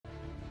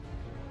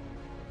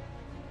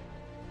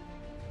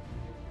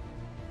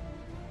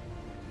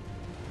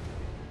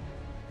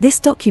This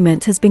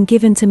document has been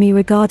given to me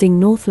regarding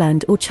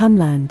Northland or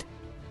Chunland.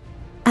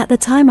 At the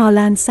time our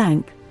land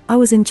sank, I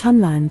was in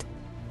Chunland.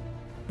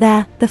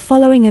 There, the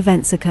following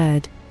events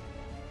occurred.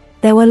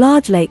 There were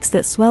large lakes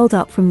that swelled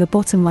up from the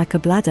bottom like a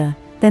bladder,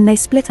 then they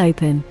split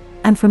open,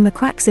 and from the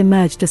cracks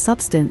emerged a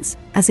substance,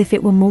 as if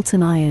it were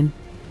molten iron.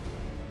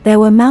 There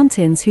were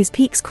mountains whose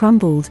peaks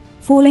crumbled,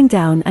 falling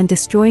down and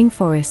destroying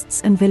forests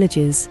and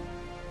villages.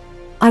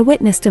 I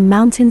witnessed a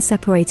mountain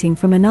separating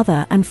from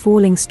another and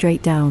falling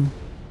straight down.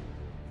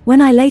 When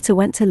I later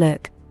went to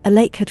look, a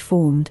lake had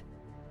formed.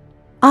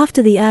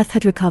 After the earth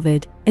had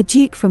recovered, a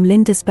duke from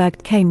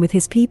Lindisberg came with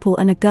his people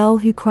and a girl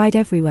who cried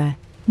everywhere,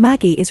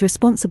 "Maggie is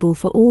responsible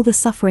for all the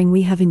suffering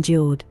we have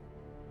endured."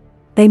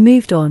 They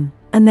moved on,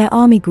 and their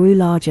army grew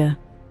larger.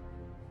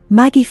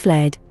 Maggie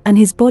fled, and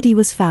his body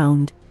was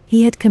found.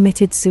 He had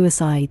committed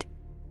suicide.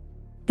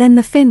 Then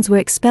the Finns were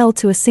expelled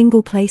to a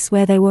single place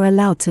where they were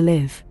allowed to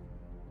live.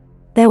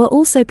 There were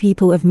also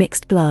people of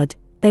mixed blood.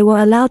 They were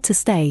allowed to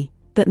stay,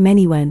 but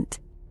many went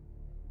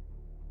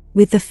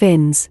with the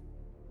Finns.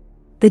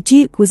 The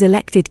Duke was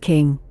elected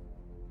king.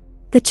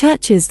 The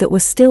churches that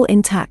were still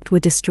intact were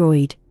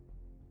destroyed.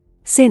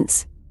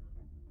 Since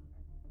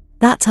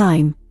that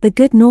time, the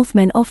good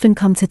Northmen often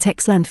come to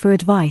Texland for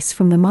advice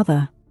from the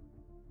mother.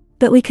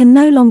 But we can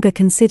no longer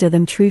consider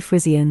them true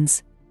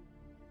Frisians.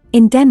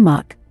 In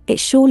Denmark, it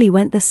surely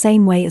went the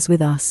same way as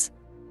with us.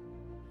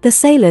 The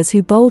sailors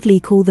who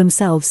boldly call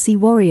themselves sea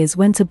warriors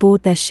went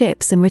aboard their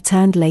ships and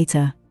returned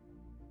later.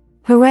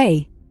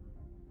 Hooray!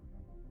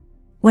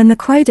 When the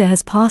Croda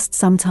has passed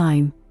some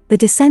time, the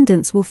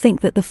descendants will think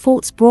that the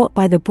faults brought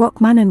by the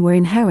Brockmannen were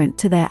inherent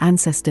to their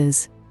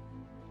ancestors.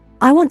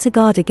 I want to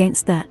guard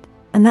against that,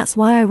 and that's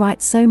why I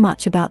write so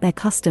much about their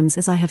customs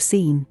as I have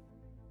seen.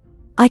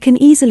 I can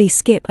easily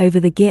skip over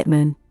the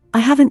Geertmen. I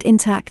haven't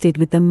interacted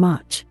with them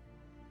much.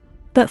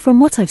 But from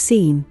what I've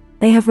seen,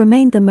 they have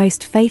remained the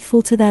most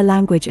faithful to their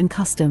language and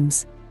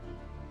customs.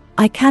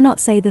 I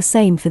cannot say the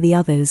same for the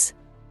others.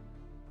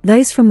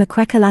 Those from the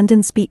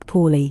Krekelanden speak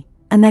poorly,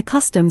 and their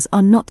customs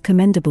are not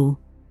commendable.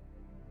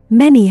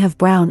 Many have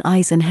brown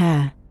eyes and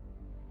hair.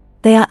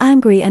 They are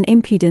angry and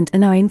impudent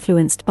and are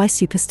influenced by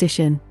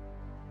superstition.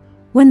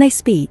 When they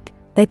speak,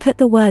 they put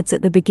the words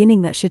at the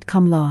beginning that should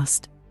come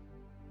last.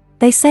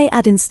 They say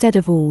ad instead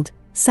of ald,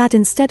 sad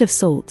instead of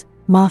salt,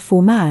 ma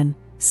for man,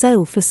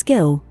 sol for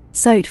skill,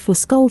 sot for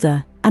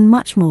skolder, and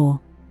much more.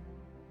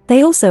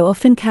 They also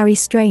often carry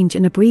strange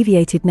and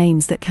abbreviated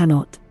names that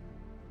cannot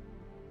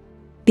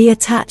be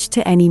attached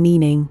to any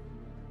meaning.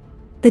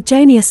 The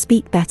Jonier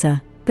speak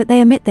better, but they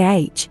omit their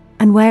H,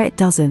 and where it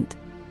doesn't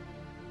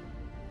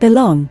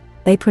belong,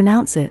 they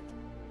pronounce it.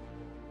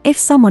 If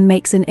someone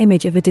makes an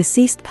image of a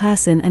deceased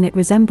person and it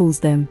resembles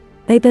them,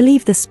 they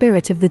believe the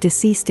spirit of the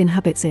deceased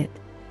inhabits it.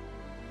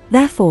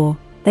 Therefore,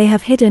 they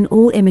have hidden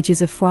all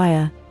images of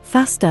Freya,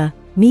 Fasta,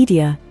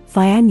 Media,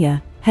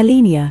 Fianya,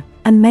 Helenia,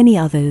 and many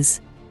others.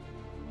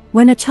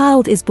 When a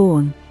child is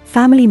born,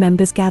 family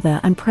members gather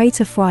and pray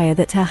to Freya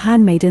that her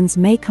handmaidens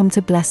may come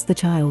to bless the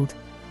child.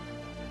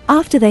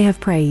 After they have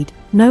prayed,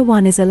 no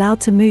one is allowed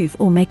to move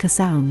or make a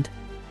sound.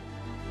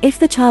 If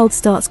the child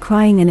starts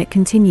crying and it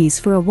continues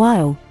for a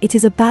while, it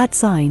is a bad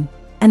sign,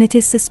 and it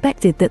is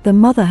suspected that the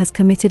mother has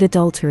committed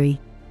adultery.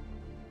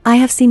 I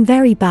have seen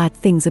very bad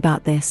things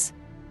about this.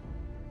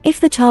 If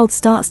the child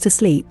starts to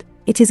sleep,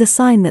 it is a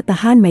sign that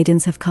the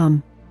handmaidens have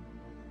come.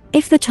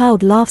 If the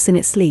child laughs in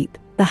its sleep,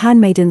 the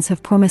handmaidens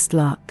have promised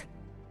luck.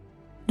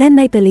 Then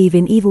they believe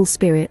in evil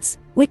spirits,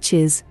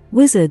 witches,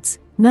 wizards,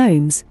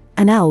 gnomes,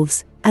 and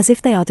elves, as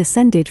if they are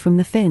descended from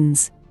the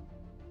Finns.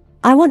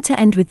 I want to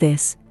end with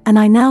this, and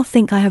I now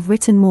think I have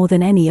written more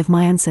than any of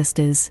my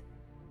ancestors.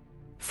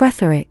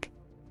 Fretheric.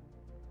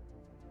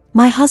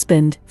 My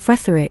husband,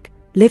 Fretheric,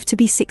 lived to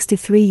be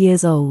 63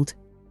 years old.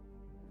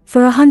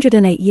 For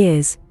 108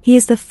 years, he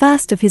is the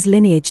first of his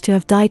lineage to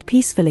have died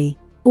peacefully.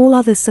 All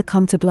others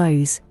succumbed to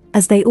blows,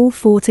 as they all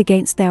fought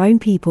against their own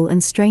people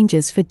and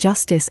strangers for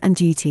justice and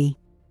duty.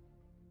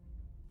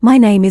 My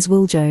name is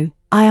Wuljo.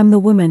 I am the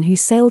woman who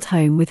sailed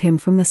home with him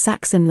from the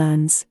Saxon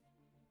lands.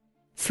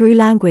 Through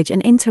language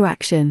and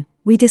interaction,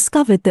 we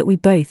discovered that we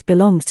both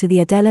belonged to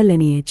the Adela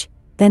lineage,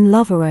 then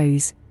love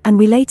arose, and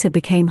we later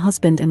became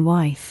husband and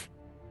wife.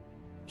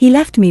 He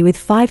left me with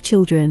 5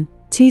 children,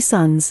 2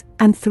 sons,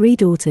 and 3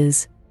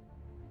 daughters.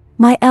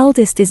 My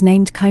eldest is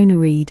named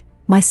Konareed,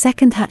 my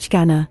second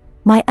Hatchganna,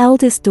 my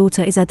eldest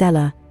daughter is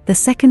Adela, the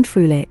second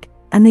Frulik,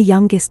 and the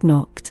youngest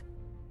Noct.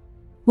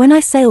 When I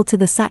sailed to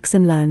the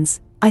Saxon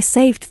lands, I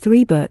saved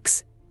 3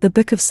 books, the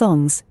Book of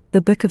Songs,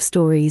 the Book of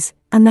Stories,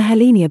 and the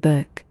Helenia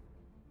book.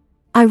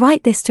 I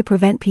write this to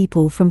prevent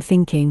people from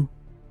thinking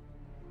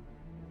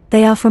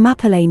they are from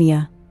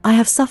Apollonia. I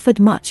have suffered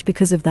much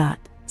because of that,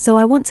 so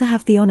I want to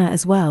have the honor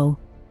as well.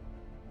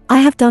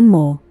 I have done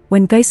more.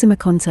 When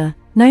Gosamaconta,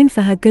 known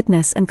for her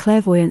goodness and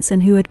clairvoyance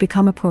and who had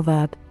become a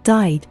proverb,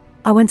 died,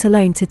 I went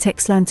alone to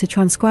Texland to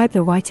transcribe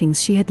the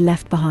writings she had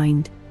left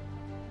behind.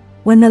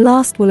 When the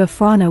last will of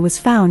Frana was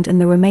found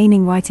and the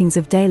remaining writings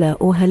of Dela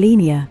or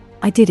Helenia,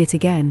 I did it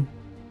again.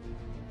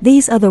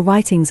 These are the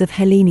writings of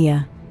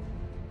Helenia.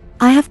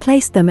 I have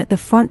placed them at the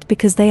front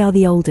because they are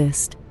the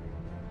oldest.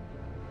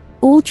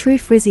 All true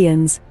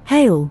Frisians,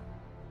 hail!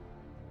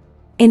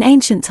 In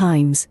ancient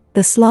times,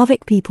 the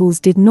Slavic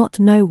peoples did not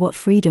know what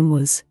freedom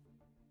was.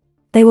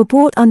 They were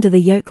brought under the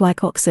yoke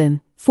like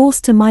oxen,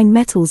 forced to mine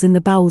metals in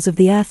the bowels of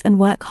the earth and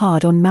work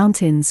hard on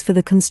mountains for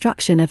the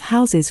construction of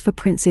houses for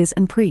princes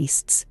and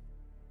priests.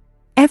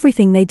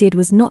 Everything they did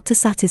was not to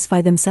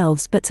satisfy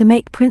themselves but to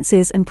make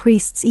princes and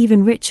priests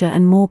even richer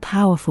and more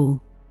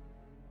powerful.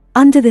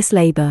 Under this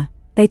labor,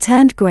 they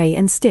turned grey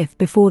and stiff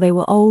before they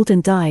were old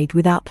and died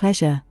without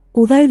pleasure,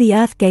 although the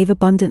earth gave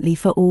abundantly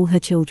for all her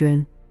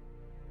children.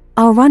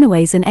 Our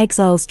runaways and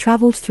exiles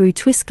traveled through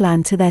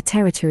Twiskland to their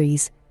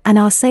territories, and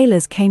our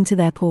sailors came to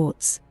their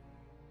ports.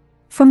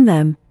 From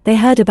them, they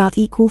heard about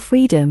equal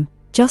freedom,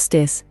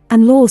 justice,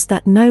 and laws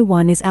that no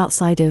one is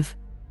outside of.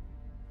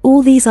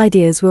 All these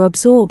ideas were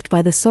absorbed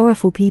by the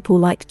sorrowful people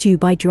like dew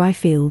by dry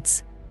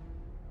fields.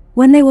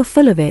 When they were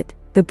full of it,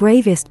 the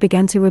bravest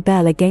began to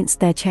rebel against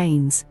their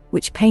chains,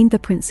 which pained the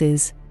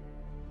princes.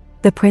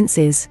 The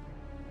princes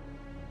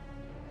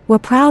were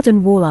proud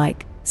and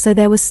warlike, so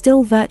there was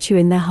still virtue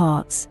in their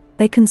hearts.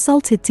 They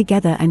consulted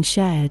together and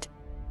shared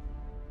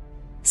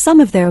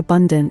some of their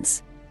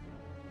abundance.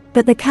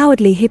 But the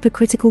cowardly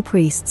hypocritical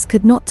priests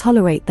could not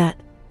tolerate that,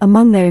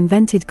 among their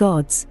invented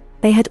gods,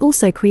 they had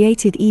also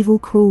created evil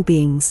cruel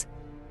beings.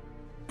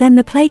 Then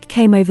the plague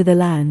came over the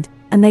land,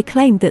 and they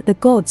claimed that the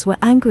gods were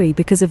angry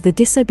because of the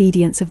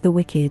disobedience of the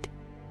wicked.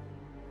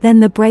 Then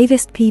the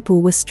bravest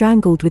people were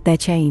strangled with their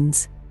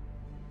chains.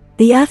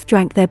 The earth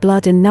drank their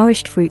blood and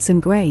nourished fruits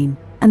and grain,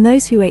 and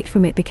those who ate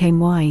from it became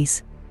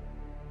wise.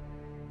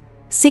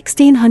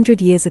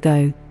 1600 years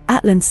ago,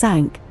 Atlant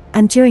sank,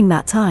 and during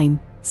that time,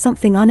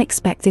 something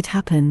unexpected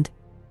happened.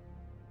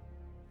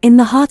 In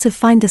the heart of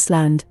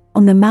Findusland,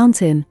 on the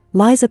mountain,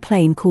 lies a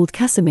plain called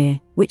Casimir,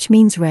 which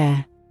means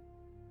rare.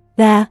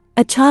 There,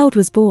 a child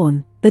was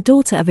born, the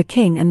daughter of a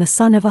king and the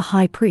son of a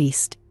high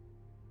priest.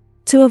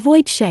 To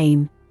avoid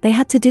shame, they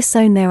had to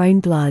disown their own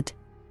blood.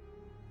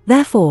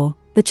 Therefore,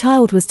 the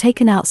child was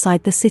taken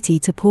outside the city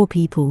to poor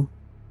people.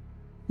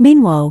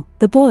 Meanwhile,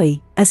 the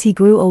boy, as he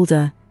grew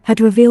older,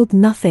 had revealed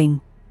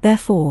nothing,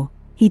 therefore,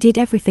 he did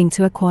everything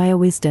to acquire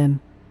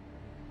wisdom.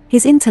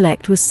 His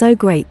intellect was so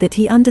great that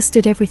he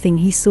understood everything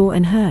he saw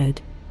and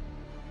heard.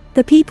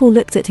 The people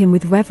looked at him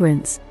with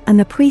reverence, and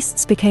the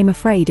priests became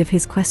afraid of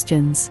his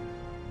questions.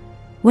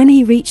 When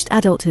he reached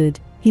adulthood,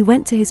 he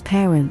went to his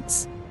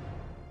parents.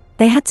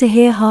 They had to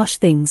hear harsh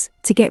things,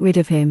 to get rid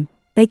of him.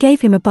 They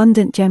gave him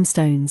abundant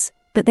gemstones,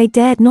 but they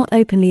dared not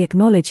openly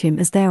acknowledge him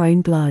as their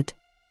own blood.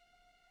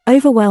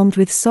 Overwhelmed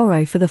with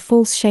sorrow for the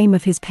false shame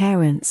of his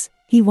parents,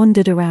 he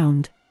wandered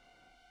around.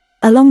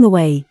 Along the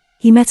way,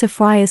 he met a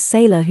friar's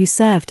sailor who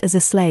served as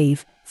a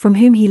slave, from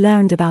whom he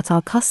learned about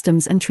our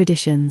customs and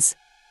traditions.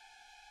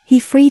 He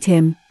freed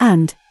him,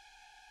 and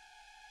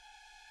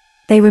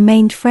they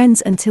remained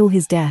friends until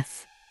his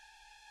death.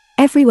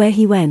 Everywhere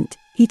he went,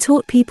 he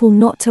taught people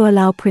not to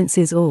allow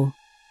princes or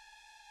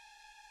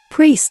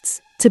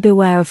priests to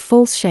beware of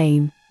false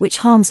shame, which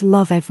harms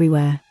love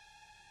everywhere.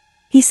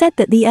 He said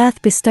that the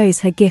earth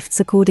bestows her gifts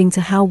according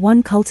to how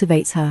one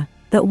cultivates her,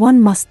 that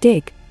one must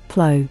dig,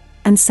 plow,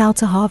 and sow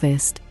to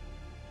harvest.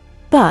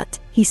 But,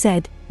 he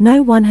said,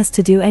 no one has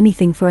to do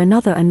anything for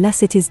another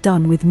unless it is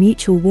done with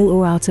mutual will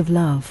or out of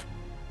love.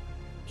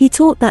 He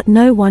taught that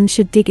no one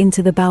should dig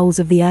into the bowels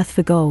of the earth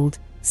for gold,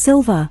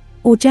 silver,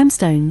 or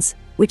gemstones,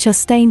 which are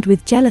stained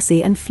with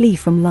jealousy and flee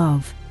from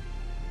love.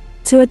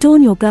 To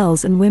adorn your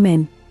girls and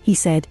women, he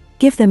said,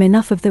 give them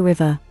enough of the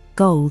river,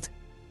 gold.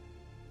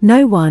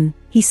 No one,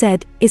 he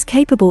said, is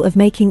capable of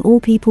making all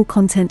people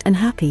content and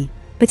happy,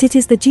 but it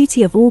is the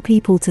duty of all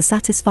people to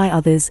satisfy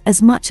others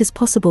as much as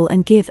possible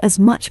and give as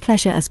much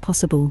pleasure as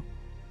possible.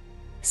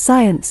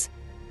 Science,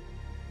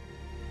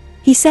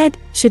 he said,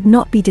 should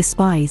not be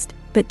despised,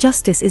 but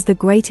justice is the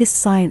greatest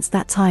science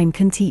that time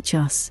can teach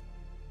us.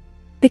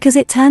 Because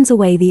it turns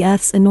away the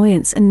earth's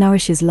annoyance and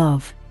nourishes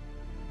love.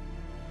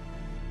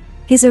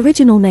 His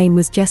original name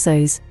was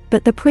Jessos,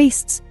 but the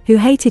priests, who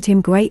hated him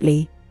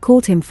greatly,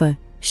 called him for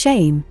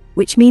shame,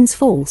 which means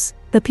false.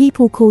 The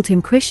people called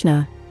him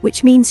Krishna,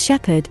 which means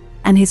shepherd,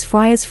 and his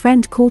friar's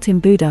friend called him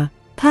Buddha,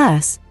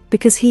 purse,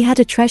 because he had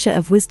a treasure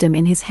of wisdom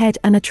in his head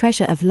and a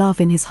treasure of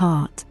love in his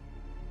heart.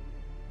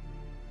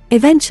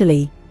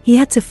 Eventually, he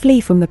had to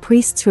flee from the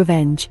priest's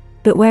revenge,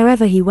 but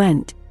wherever he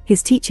went,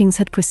 his teachings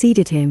had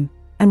preceded him,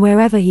 and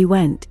wherever he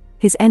went,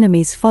 his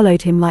enemies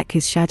followed him like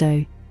his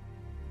shadow.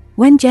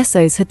 When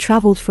Jessos had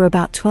traveled for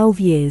about 12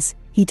 years,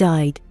 he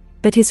died,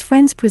 but his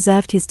friends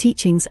preserved his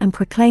teachings and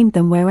proclaimed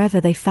them wherever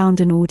they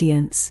found an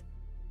audience.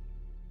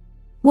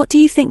 What do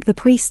you think the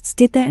priests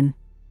did then?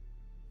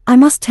 I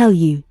must tell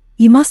you,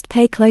 you must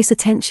pay close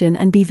attention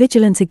and be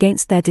vigilant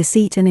against their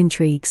deceit and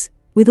intrigues,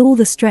 with all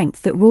the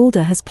strength that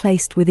Ralda has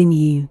placed within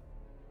you.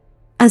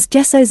 As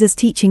Jessos's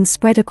teachings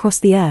spread across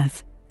the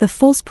earth, the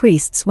false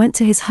priests went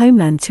to his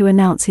homeland to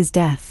announce his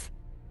death.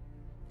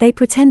 They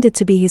pretended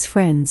to be his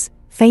friends,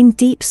 feigned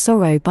deep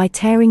sorrow by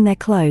tearing their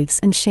clothes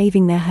and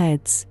shaving their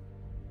heads.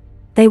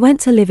 They went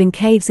to live in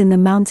caves in the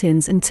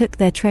mountains and took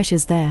their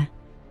treasures there.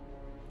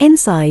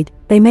 Inside,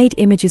 they made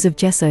images of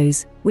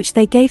Jessos, which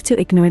they gave to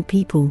ignorant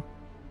people.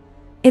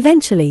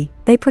 Eventually,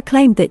 they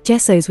proclaimed that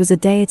Jessos was a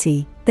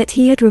deity, that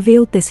he had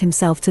revealed this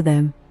himself to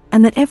them,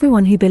 and that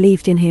everyone who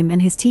believed in him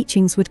and his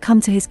teachings would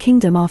come to his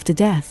kingdom after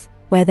death,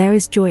 where there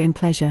is joy and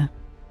pleasure.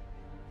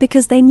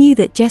 Because they knew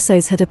that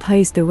Jessos had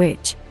opposed the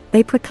rich,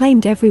 they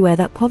proclaimed everywhere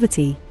that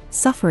poverty,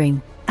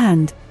 suffering,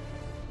 and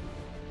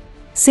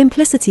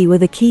simplicity were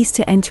the keys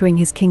to entering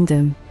his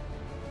kingdom.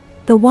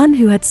 The one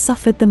who had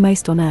suffered the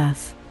most on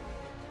earth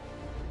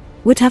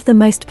would have the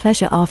most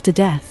pleasure after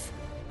death.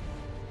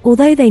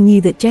 Although they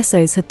knew that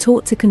Jessos had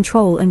taught to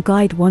control and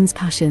guide one's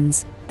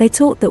passions, they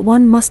taught that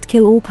one must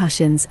kill all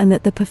passions and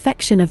that the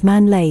perfection of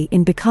man lay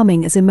in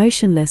becoming as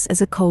emotionless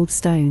as a cold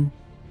stone.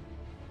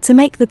 To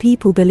make the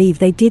people believe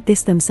they did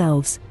this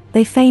themselves,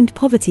 they feigned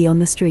poverty on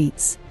the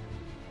streets.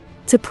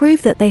 To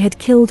prove that they had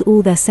killed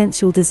all their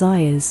sensual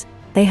desires,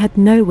 they had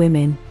no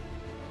women.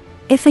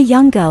 If a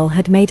young girl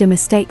had made a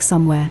mistake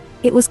somewhere,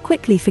 it was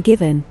quickly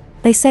forgiven.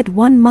 They said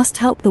one must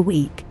help the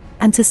weak,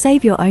 and to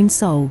save your own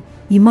soul,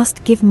 you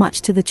must give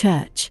much to the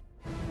church.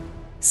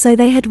 So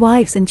they had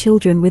wives and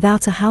children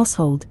without a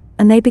household,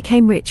 and they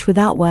became rich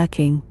without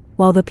working,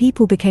 while the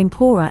people became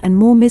poorer and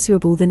more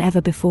miserable than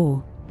ever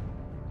before.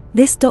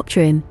 This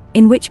doctrine,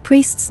 in which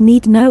priests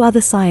need no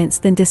other science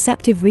than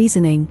deceptive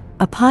reasoning,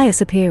 a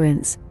pious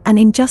appearance, and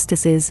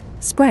injustices,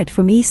 spread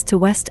from east to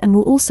west and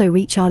will also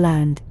reach our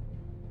land.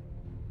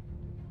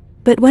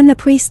 But when the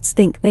priests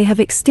think they have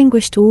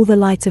extinguished all the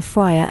light of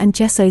Friar and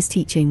Jesso's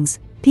teachings,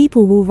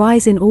 people will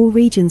rise in all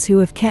regions who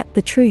have kept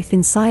the truth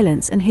in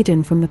silence and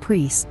hidden from the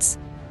priests.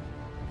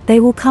 They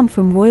will come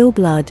from royal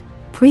blood,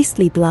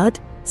 priestly blood,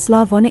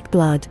 Slavonic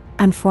blood,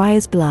 and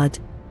friar's blood.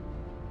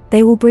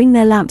 They will bring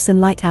their lamps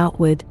and light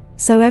outward,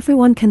 so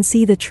everyone can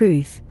see the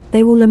truth.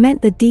 They will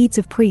lament the deeds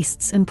of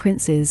priests and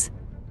princes.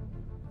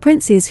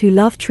 Princes who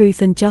love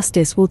truth and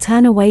justice will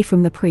turn away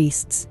from the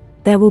priests.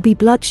 There will be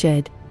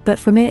bloodshed, but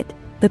from it,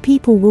 the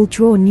people will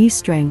draw new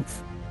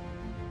strength.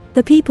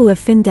 The people of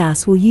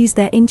Findas will use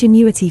their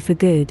ingenuity for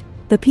good,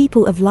 the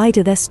people of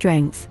Lida their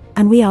strength,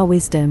 and we our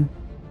wisdom.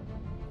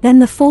 Then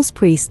the false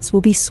priests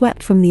will be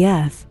swept from the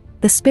earth,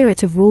 the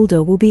spirit of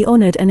Rulda will be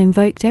honored and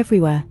invoked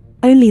everywhere,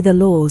 only the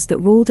laws that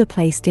Rulda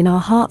placed in our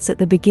hearts at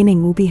the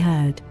beginning will be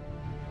heard.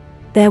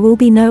 There will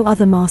be no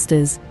other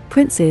masters,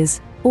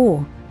 princes,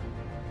 or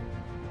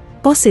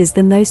bosses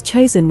than those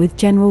chosen with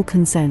general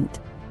consent.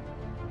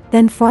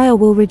 Then Friar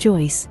will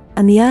rejoice,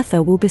 and the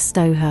earther will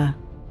bestow her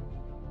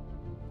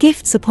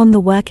gifts upon the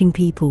working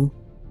people.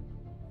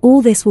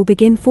 All this will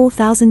begin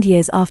 4,000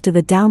 years after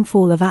the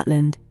downfall of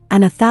Atland,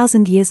 and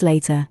 1,000 years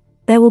later,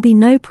 there will be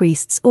no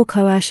priests or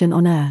coercion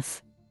on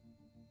earth.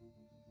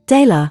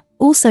 Dela,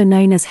 also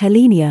known as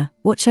Helenia,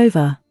 watch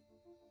over.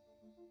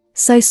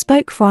 So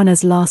spoke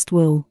Frana's last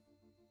will.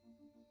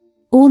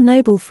 All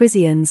noble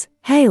Frisians,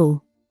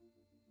 hail!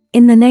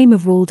 In the name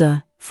of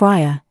Rulda,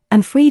 Friar,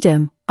 and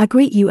freedom, I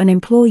greet you and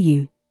implore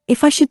you,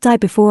 if I should die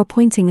before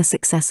appointing a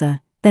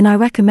successor, then I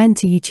recommend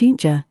to you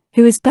Tunja,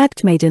 who is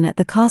Bergtmaiden at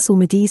the castle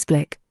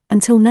Medisblick.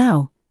 Until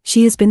now,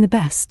 she has been the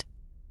best.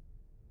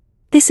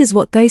 This is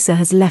what Gosa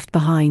has left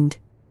behind.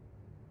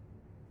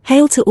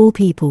 Hail to all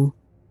people.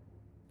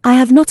 I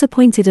have not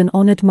appointed an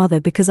honored mother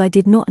because I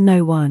did not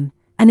know one,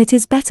 and it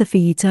is better for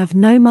you to have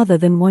no mother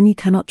than one you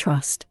cannot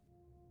trust.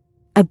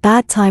 A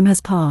bad time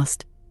has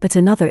passed, but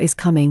another is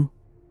coming.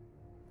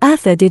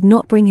 Arthur did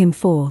not bring him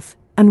forth,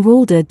 and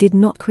Rulda did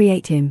not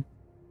create him.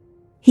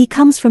 He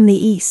comes from the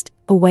east,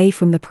 away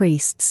from the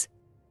priests.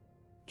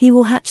 He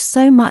will hatch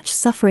so much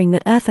suffering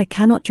that Arthur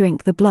cannot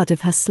drink the blood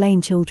of her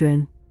slain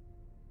children.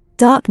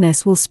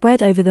 Darkness will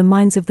spread over the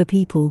minds of the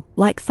people,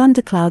 like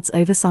thunderclouds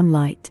over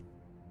sunlight.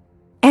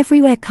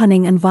 Everywhere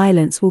cunning and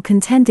violence will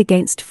contend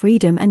against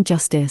freedom and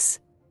justice.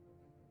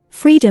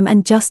 Freedom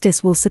and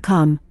justice will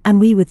succumb, and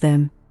we with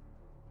them.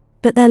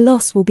 But their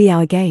loss will be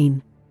our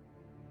gain.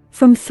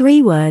 From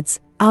 3 words,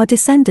 our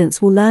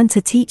descendants will learn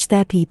to teach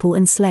their people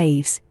and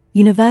slaves,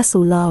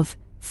 universal love,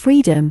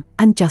 freedom,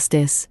 and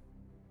justice.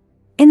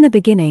 In the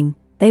beginning,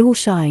 they will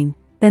shine,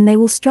 then they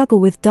will struggle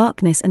with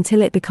darkness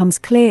until it becomes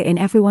clear in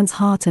everyone's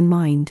heart and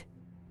mind.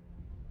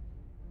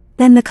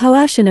 Then the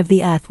coercion of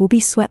the earth will be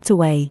swept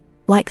away,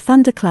 like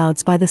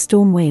thunderclouds by the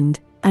storm wind,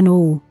 and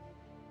all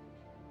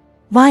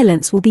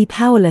violence will be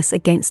powerless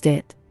against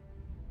it.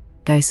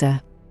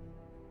 Gosa.